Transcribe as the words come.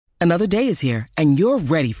Another day is here, and you're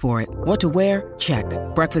ready for it. What to wear? Check.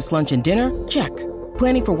 Breakfast, lunch, and dinner? Check.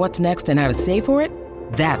 Planning for what's next and how to save for it?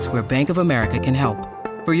 That's where Bank of America can help.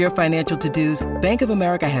 For your financial to-dos, Bank of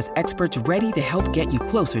America has experts ready to help get you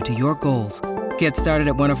closer to your goals. Get started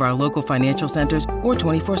at one of our local financial centers or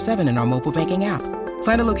 24/7 in our mobile banking app.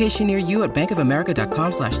 Find a location near you at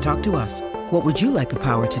bankofamerica.com/talktous. What would you like the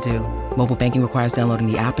power to do? Mobile banking requires downloading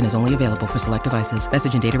the app and is only available for select devices.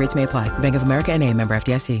 Message and data rates may apply. Bank of America N.A., member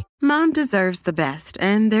FDIC. Mom deserves the best,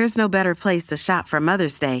 and there's no better place to shop for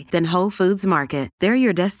Mother's Day than Whole Foods Market. They're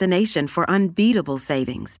your destination for unbeatable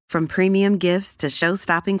savings, from premium gifts to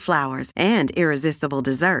show-stopping flowers and irresistible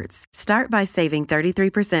desserts. Start by saving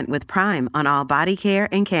 33% with Prime on all body care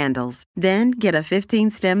and candles. Then get a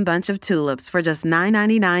 15-stem bunch of tulips for just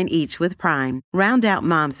 $9.99 each with Prime. Round out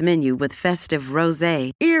Mom's menu with festive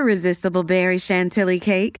rosé, irresistible berry chantilly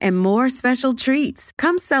cake, and more special treats.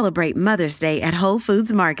 Come celebrate Mother's Day at Whole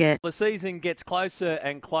Foods Market. The season gets closer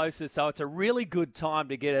and closer, so it's a really good time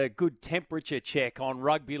to get a good temperature check on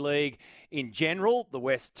rugby league in general. The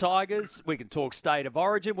West Tigers, we can talk State of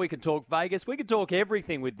Origin, we can talk Vegas, we can talk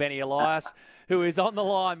everything with Benny Elias, who is on the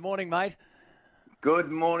line. Morning, mate.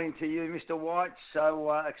 Good morning to you, Mr. White.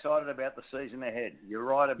 So excited about the season ahead. You're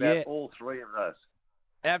right about all three of those.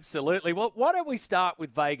 Absolutely. Well, why don't we start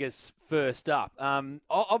with Vegas first up?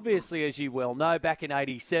 Obviously, as you well know, back in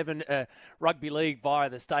 '87, rugby league via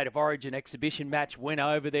the State of Origin exhibition match went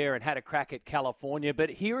over there and had a crack at California.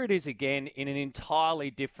 But here it is again in an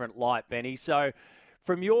entirely different light, Benny. So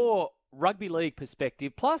from your rugby league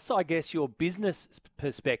perspective, plus I guess your business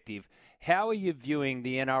perspective, how are you viewing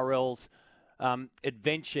the NRL's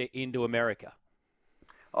adventure into America?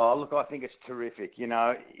 Oh, look, I think it's terrific. You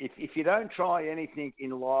know, if you don't try anything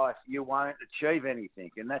in life, you won't achieve anything,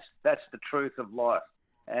 and that's the truth of life.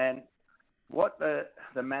 And what the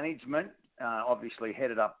management, obviously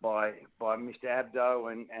headed up by Mr. Abdo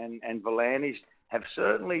and Valanis, have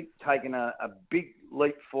certainly taken a big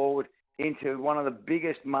leap forward into one of the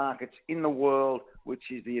biggest markets in the world, which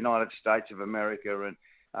is the United States of America. And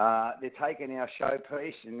they're taking our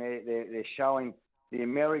showpiece and they're showing the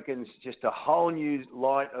Americans just a whole new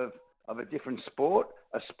light of a different sport,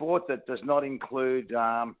 a sport that does not include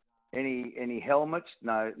any helmets,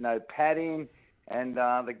 no padding, and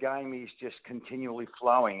the game is just continually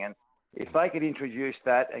flowing. And if they could introduce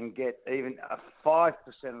that and get even a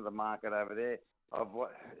 5% of the market over there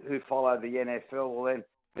who follow the NFL, well then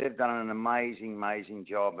they've done an amazing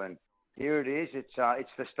job. And here it is. It's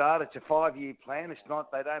the start. It's a 5-year plan. It's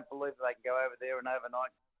not. They don't believe they can go over there and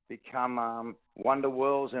overnight become wonder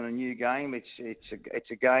worlds in a new game. It's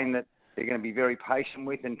a game that they're going to be very patient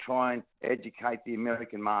with and try and educate the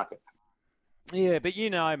American market. Yeah, but you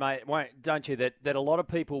know, mate, don't you, that a lot of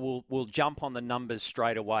people will jump on the numbers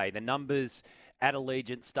straight away. The numbers at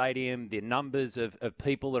Allegiant Stadium, the numbers of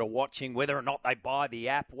people that are watching, whether or not they buy the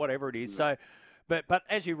app, whatever it is. So, but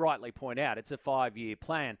as you rightly point out, it's a 5-year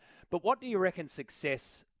plan. But what do you reckon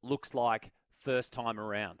success looks like first time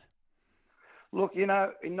around? Look, you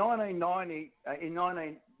know, in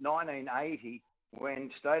 1980, when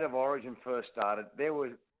State of Origin first started, there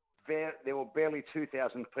were barely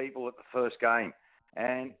 2,000 people at the first game.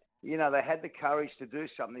 And, you know, they had the courage to do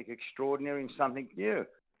something extraordinary and something new.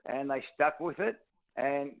 And they stuck with it.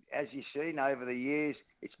 And as you've seen over the years,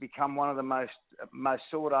 it's become one of the most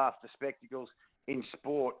sought-after spectacles in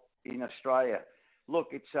sport in Australia.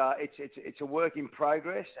 Look, it's a work in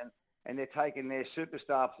progress, and they're taking their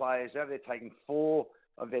superstar players over. They're taking 4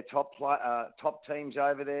 of their top teams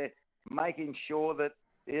over there, making sure that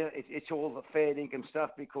it's all the fair income stuff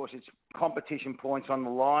because it's competition points on the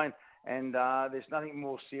line, and there's nothing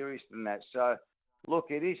more serious than that. So, look,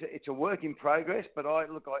 it's a work in progress, but I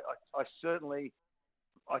certainly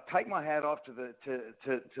take my hat off to the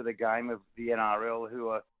game of the NRL, who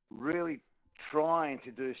are really trying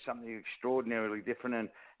to do something extraordinarily different,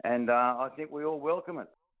 and I think we all welcome it.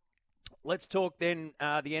 Let's talk then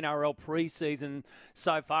the NRL pre-season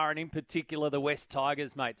so far, and in particular the West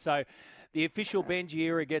Tigers, mate. So the official Benji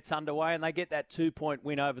era gets underway, and they get that 2-point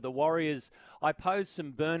win over the Warriors. I posed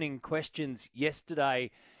some burning questions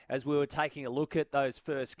yesterday as we were taking a look at those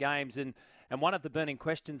first games, and one of the burning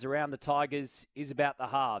questions around the Tigers is about the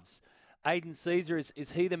halves. Aidan Caesar,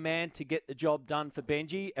 is he the man to get the job done for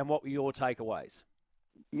Benji, and what were your takeaways?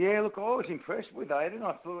 Yeah, look, I was impressed with Aidan.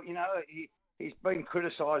 I thought, you know, he's been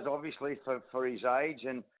criticised, obviously, for his age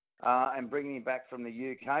and bringing him back from the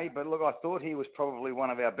UK. But look, I thought he was probably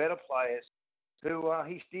one of our better players. Who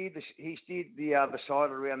he steered the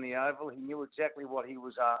side around the oval. He knew exactly what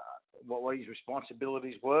what his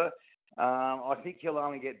responsibilities were. I think he'll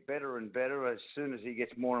only get better and better as soon as he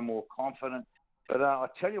gets more and more confident. But I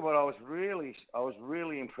tell you what, I was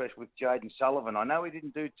really impressed with Jaden Sullivan. I know he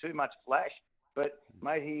didn't do too much flash, but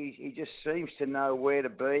mate, he just seems to know where to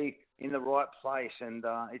be in the right place, and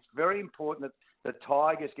it's very important that the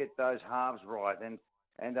Tigers get those halves right.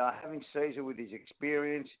 And having Caesar with his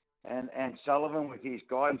experience and Sullivan with his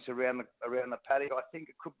guidance around the paddock, I think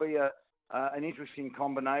it could be an interesting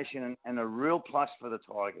combination and a real plus for the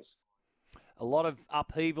Tigers. A lot of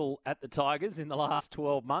upheaval at the Tigers in the last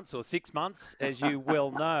 12 months or 6 months, as you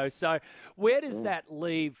well know. So where does that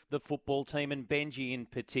leave the football team and Benji in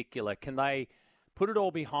particular? Can they put it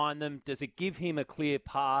all behind them? Does it give him a clear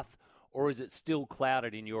path, or is it still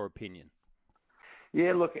clouded in your opinion?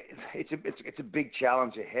 Yeah, look, it's a big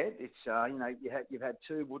challenge ahead. It's you've had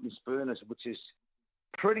two wooden spooners, which is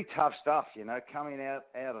pretty tough stuff, coming out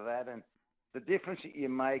of that. And the difference that you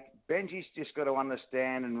make, Benji's just got to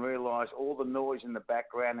understand and realise all the noise in the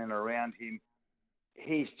background and around him.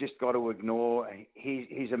 He's just got to ignore.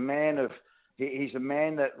 He's a man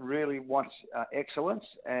that really wants excellence,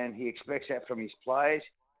 and he expects that from his players.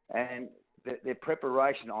 And their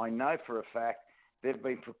preparation, I know for a fact, they've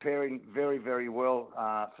been preparing very, very well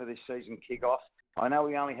for this season kickoff. I know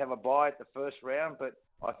we only have a bye at the first round, but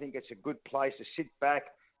I think it's a good place to sit back,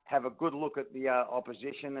 have a good look at the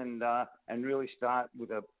opposition, and really start with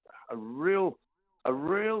a real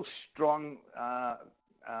strong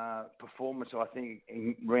performance, I think,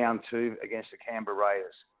 in round 2 against the Canberra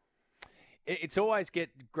Raiders. It's always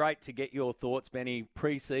great to get your thoughts, Benny,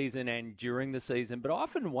 pre-season and during the season, but I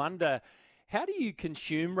often wonder, how do you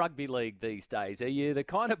consume rugby league these days? Are you the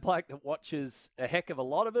kind of bloke that watches a heck of a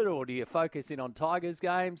lot of it, or do you focus in on Tigers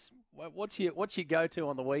games? What's your go-to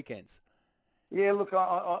on the weekends? Yeah, look,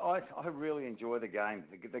 I really enjoy the game.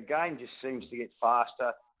 The game just seems to get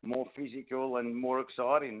faster, more physical, and more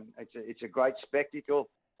exciting. It's a great spectacle,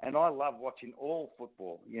 and I love watching all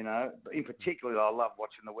football. In particular, I love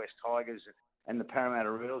watching the West Tigers and the Parramatta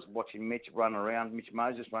Eels, watching Mitch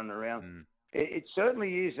Moses run around. It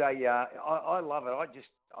certainly is I love it.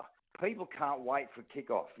 People can't wait for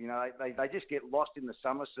kickoff. They just get lost in the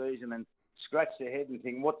summer season and scratch their head and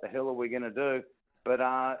think, what the hell are we going to do? But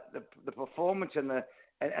the performance and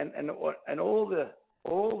all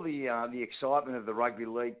the excitement of the rugby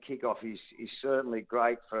league kickoff is certainly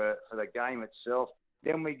great for the game itself.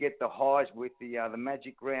 Then we get the highs with the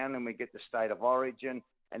Magic Round, and we get the State of Origin,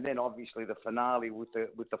 and then obviously the finale with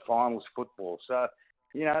the finals football. So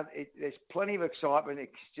there's plenty of excitement.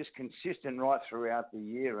 It's just consistent right throughout the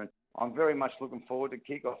year, and I'm very much looking forward to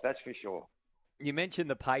kickoff. That's for sure. You mentioned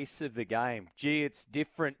the pace of the game. Gee, it's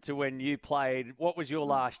different to when you played. What was your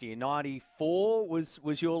last year? 94 was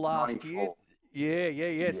your last 94. year?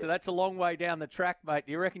 Yeah. So that's a long way down the track, mate.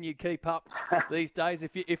 Do you reckon you'd keep up these days?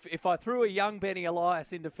 If I threw a young Benny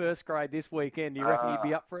Elias into first grade this weekend, do you reckon you'd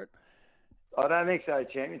be up for it? I don't think so,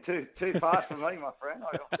 champion. Too fast for me, my friend,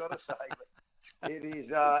 I've got to say. But it is.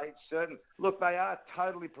 It's certain. Look, they are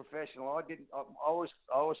totally professional. I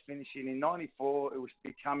was finishing in 94. It was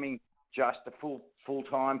becoming just a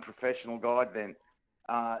full-time professional guide then.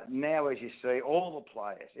 Now, as you see, all the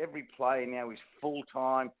players, every player now is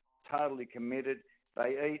full-time, totally committed.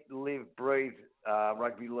 They eat, live, breathe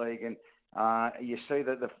rugby league, and you see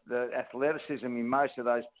that the athleticism in most of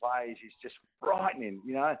those players is just frightening.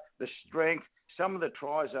 The strength, some of the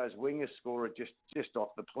tries those wingers score are just off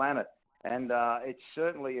the planet, and it's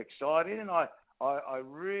certainly exciting. And I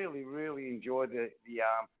really, really enjoy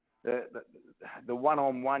the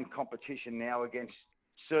one-on-one competition now against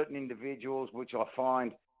certain individuals, which I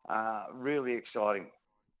find really exciting.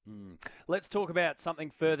 Let's talk about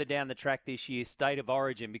something further down the track this year, State of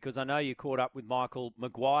Origin, because I know you caught up with Michael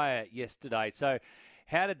Maguire yesterday. So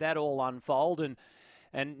how did that all unfold?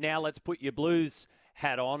 And now let's put your Blues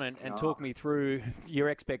hat on and talk me through your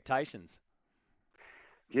expectations.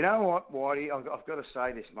 You know what, Whitey? I've got to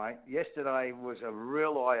say this, mate. Yesterday was a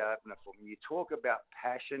real eye-opener for me. You talk about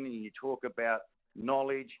passion and you talk about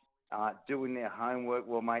knowledge, doing their homework.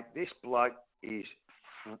 Well, mate, this bloke is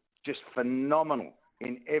just phenomenal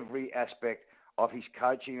in every aspect of his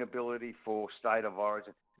coaching ability for State of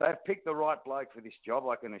Origin. They've picked the right bloke for this job,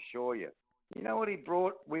 I can assure you. You know what he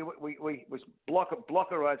brought?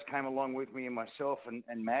 Blocker Rhodes came along with me and myself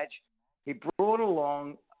and Madge. He brought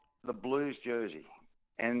along the Blues jersey.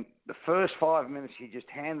 And the first 5 minutes, he just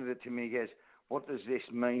handed it to me. He goes, "What does this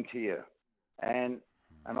mean to you?" And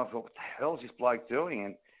I thought, "What the hell's this bloke doing?"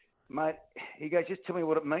 And mate, he goes, "Just tell me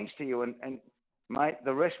what it means to you." And mate,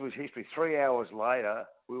 the rest was history. 3 hours later,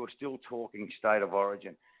 we were still talking State of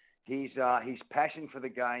Origin. His passion for the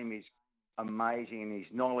game is amazing, and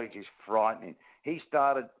his knowledge is frightening. He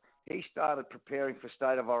started preparing for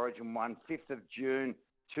State of Origin 5th of June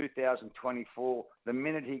 2024, the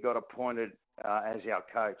minute he got appointed as our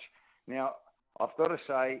coach. Now, I've got to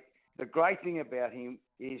say, the great thing about him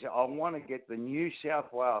is I want to get the New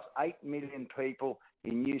South Wales, 8 million people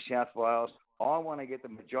in New South Wales, I want to get the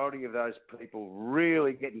majority of those people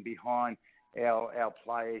really getting behind our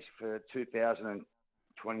players for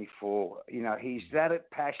 2024. You know, he's that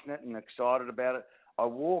passionate and excited about it. I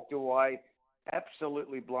walked away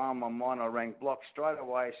absolutely blowing my mind. I rang Block straight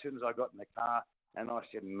away as soon as I got in the car, and I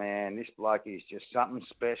said, man, this bloke is just something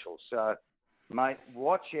special. So, mate,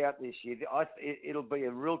 watch out this year. It'll be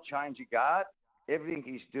a real change of guard. Everything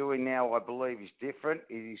he's doing now, I believe, is different.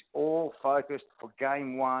 It is all focused for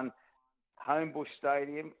Game 1, Homebush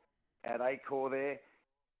Stadium at Accor there.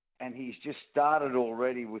 And he's just started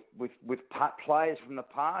already with players from the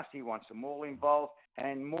past. He wants them all involved.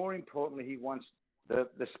 And more importantly, he wants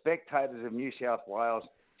the spectators of New South Wales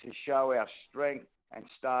to show our strength and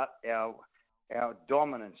start our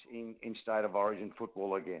dominance in State of Origin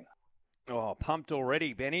football again. Oh, pumped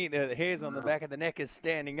already, Benny. The hairs on the back of the neck is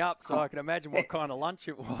standing up, so I can imagine what kind of lunch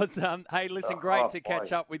it was. Hey, listen, great to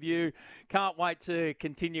catch up with you. Can't wait to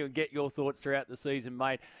continue and get your thoughts throughout the season,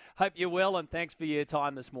 mate. Hope you're well, and thanks for your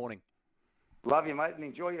time this morning. Love you, mate, and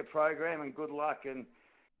enjoy your program, and good luck, and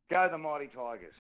go the Mighty Tigers.